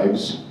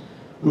tribes,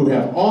 who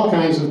have all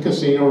kinds of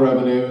casino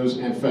revenues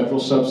and federal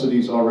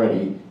subsidies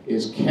already,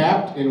 is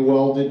capped and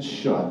welded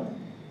shut,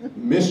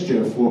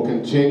 mischief will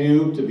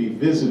continue to be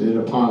visited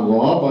upon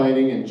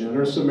law-abiding and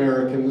generous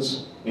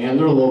Americans and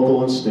their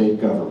local and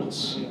state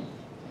governments.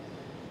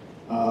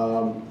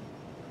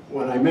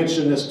 When I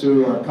mentioned this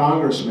to our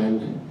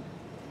congressman,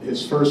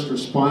 his first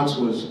response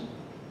was,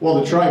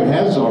 well, the tribe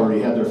has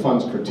already had their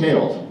funds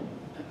curtailed.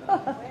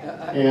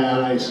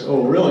 And I said,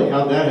 oh, really?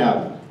 How'd that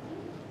happen?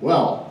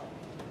 Well,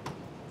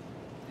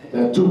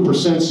 that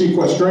 2%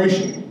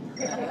 sequestration.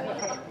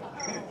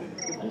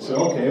 I said,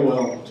 okay,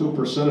 well,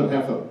 2% of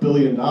 $500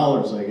 million,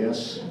 I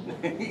guess,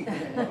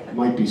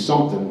 might be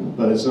something,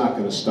 but it's not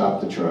going to stop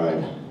the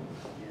tribe.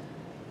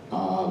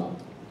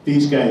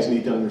 These guys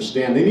need to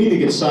understand, they need to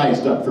get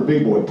sized up for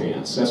big boy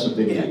pants. That's what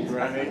they need.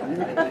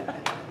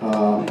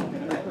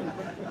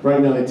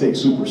 Right now they take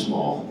super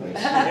small.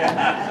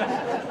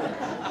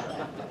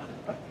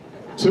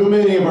 Too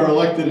many of our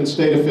elected and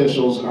state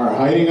officials are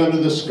hiding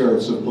under the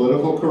skirts of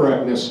political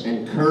correctness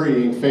and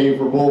currying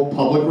favorable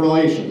public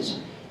relations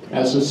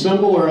as a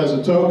symbol or as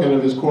a token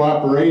of his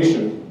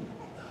cooperation,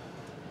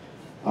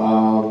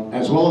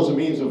 as well as a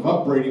means of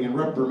upbraiding and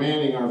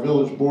reprimanding our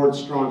village board's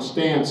strong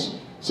stance.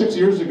 6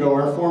 years ago,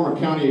 our former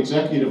county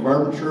executive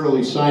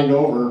arbitrarily signed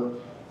over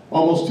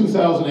almost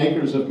 2,000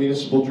 acres of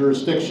municipal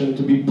jurisdiction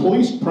to be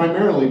policed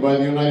primarily by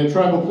the United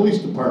Tribal Police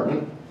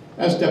Department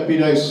as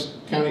deputized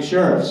county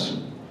sheriffs.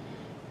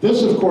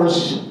 This, of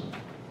course,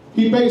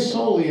 he based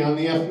solely on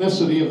the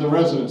ethnicity of the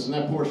residents in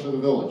that portion of the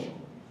village.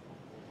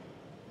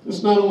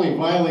 This not only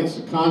violates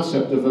the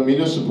concept of a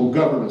municipal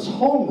government's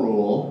home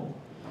rule,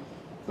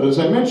 but as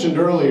I mentioned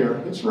earlier,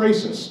 it's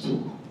racist.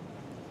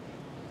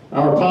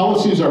 Our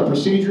policies, our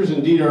procedures,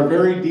 indeed our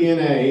very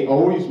DNA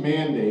always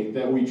mandate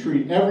that we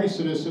treat every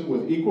citizen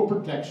with equal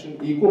protection,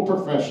 equal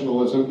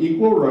professionalism,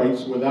 equal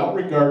rights without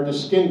regard to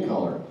skin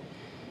color.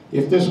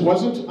 If this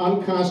wasn't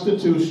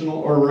unconstitutional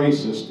or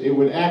racist, it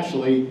would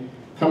actually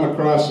come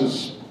across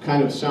as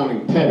kind of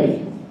sounding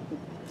petty.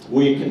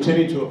 We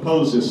continue to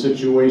oppose this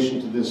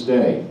situation to this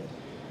day.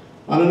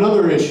 On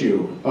another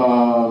issue,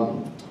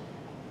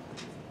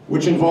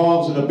 which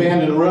involves an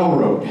abandoned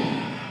railroad.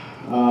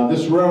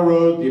 This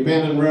railroad, the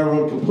abandoned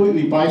railroad,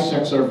 completely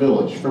bisects our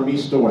village from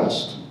east to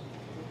west.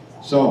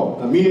 So,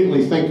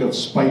 immediately think of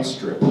Spite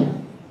Strip.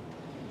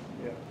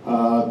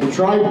 The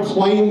tribe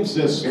claims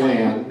this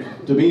land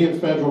to be in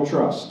federal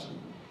trust,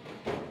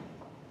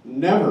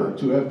 never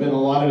to have been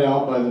allotted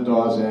out by the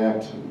Dawes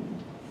Act.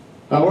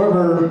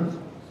 However,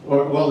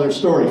 well, their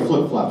story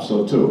flip-flops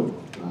though too.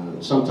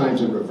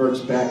 Sometimes it reverts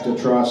back to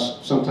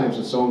trust, sometimes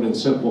it's owned in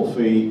simple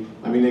fee.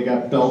 I mean, they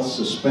got belts,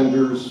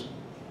 suspenders,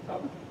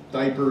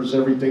 diapers,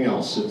 everything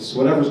else. It's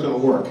whatever's going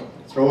to work.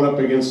 Throw it up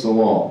against the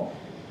wall.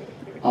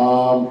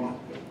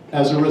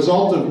 As a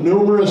result of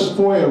numerous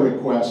FOIA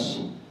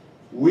requests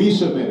we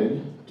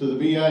submitted to the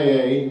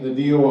BIA and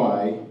the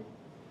DOI,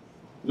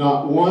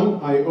 not one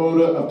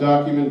iota of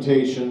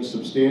documentation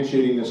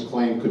substantiating this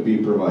claim could be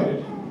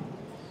provided.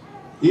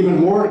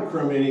 Even more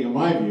incriminating in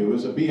my view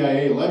is a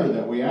BIA letter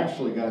that we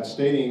actually got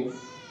stating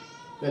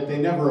that they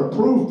never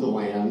approved the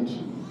land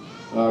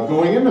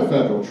going into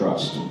federal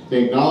trust.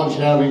 They acknowledged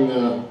having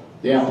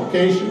the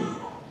application,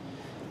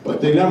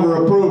 but they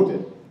never approved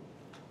it.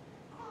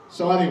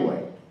 So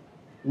anyway,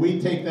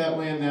 we take that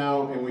land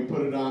now and we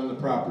put it on the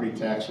property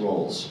tax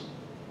rolls.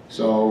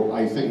 So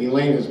I think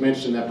Elaine has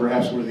mentioned that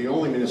perhaps we're the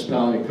only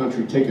municipality in the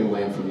country taking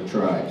land from the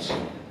tribes.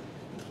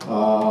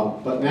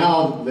 But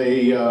now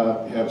they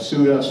have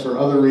sued us for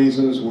other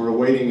reasons. We're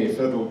awaiting a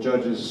federal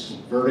judge's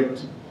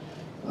verdict.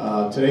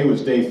 Today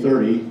was day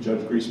 30.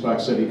 Judge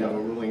Griesbach said he'd have a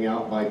ruling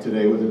out by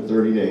today within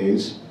 30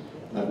 days.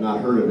 I've not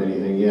heard of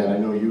anything yet. I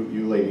know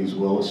you ladies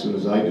will as soon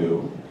as I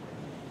do.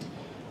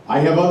 I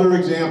have other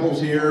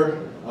examples here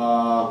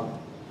of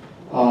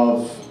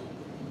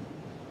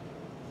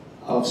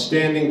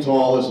standing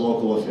tall as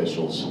local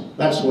officials.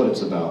 That's what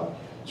it's about.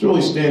 It's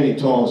really standing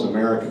tall as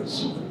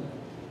Americans.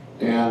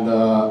 And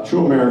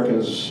true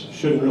Americans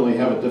shouldn't really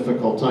have a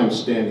difficult time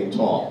standing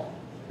tall,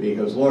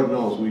 because Lord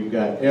knows we've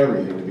got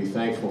everything to be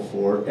thankful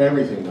for,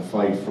 everything to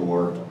fight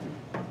for,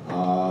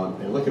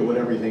 and look at what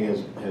everything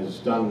has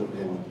done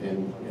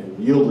and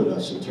yielded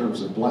us in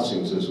terms of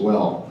blessings as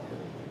well.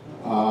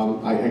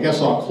 I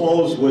guess I'll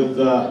close with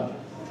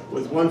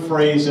one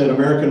phrase that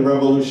American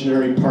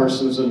revolutionary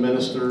parsons and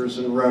ministers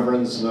and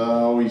reverends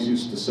always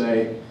used to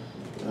say,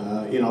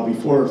 you know,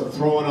 before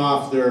throwing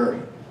off their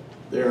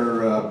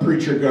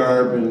preacher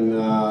garb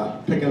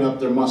and picking up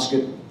their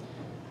musket.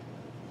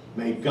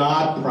 May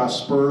God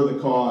prosper the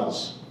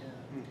cause.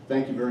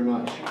 Thank you very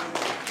much.